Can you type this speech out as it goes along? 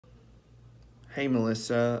Hey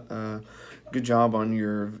Melissa, good job on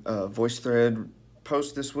your VoiceThread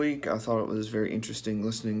post this week. I thought it was very interesting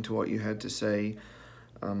listening to what you had to say.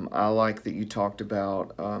 I like that you talked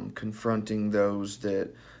about confronting those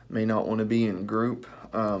that may not want to be in group.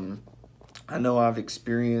 I know I've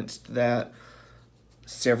experienced that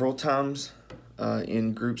several times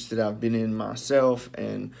in groups that I've been in myself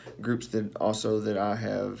and groups that I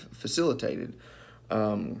have facilitated.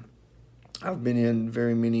 Um, I've been in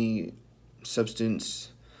very many substance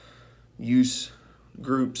use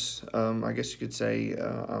groups. I guess you could say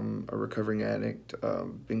I'm a recovering addict.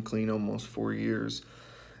 Been clean almost 4 years,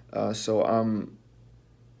 so I'm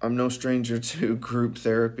no stranger to group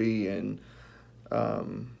therapy and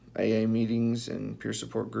AA meetings and peer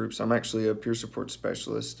support groups. I'm actually a peer support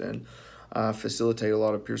specialist, and I facilitate a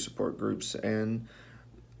lot of peer support groups, and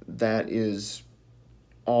that is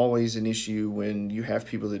always an issue when you have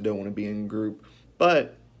people that don't want to be in group.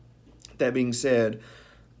 But that being said,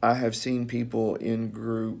 I have seen people in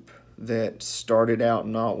group that started out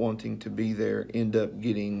not wanting to be there end up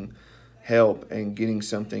getting help and getting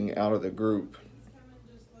something out of the group.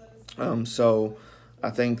 So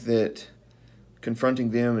I think that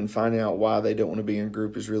confronting them and finding out why they don't want to be in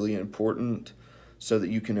group is really important so that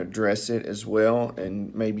you can address it as well,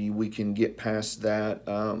 and maybe we can get past that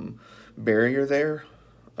barrier there,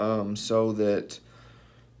 so that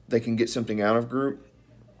they can get something out of group.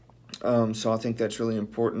 So I think that's really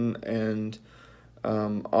important. And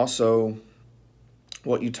also,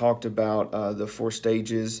 what you talked about, the 4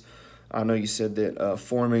 stages, I know you said that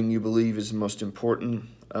forming you believe is the most important.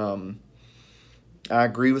 I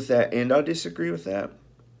agree with that and I disagree with that.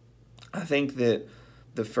 I think that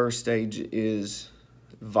the first stage is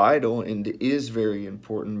vital and is very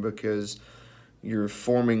important because you're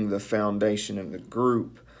forming the foundation of the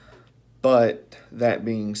group. But that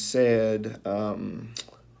being said,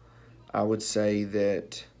 I would say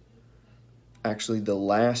that actually the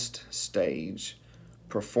last stage,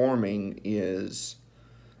 performing, is,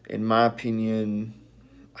 in my opinion,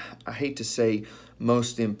 I hate to say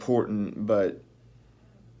most important, but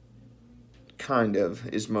kind of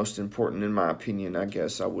is most important in my opinion. I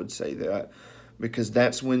guess I would say that because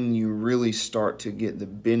that's when you really start to get the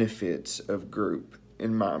benefits of group,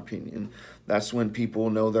 in my opinion. That's when people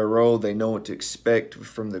know their role, they know what to expect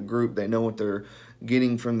from the group, they know what they're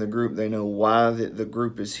getting from the group, they know why the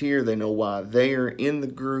group is here, they know why they're in the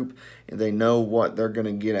group, and they know what they're going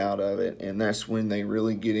to get out of it. And that's when they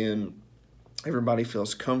really get in. Everybody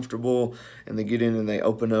feels comfortable and they get in and they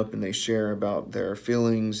open up and they share about their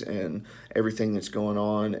feelings and everything that's going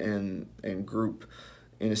on, and group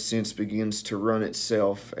in a sense begins to run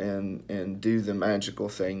itself and do the magical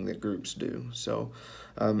thing that groups do. So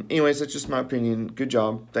anyways, that's just my opinion. Good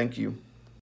job. Thank you.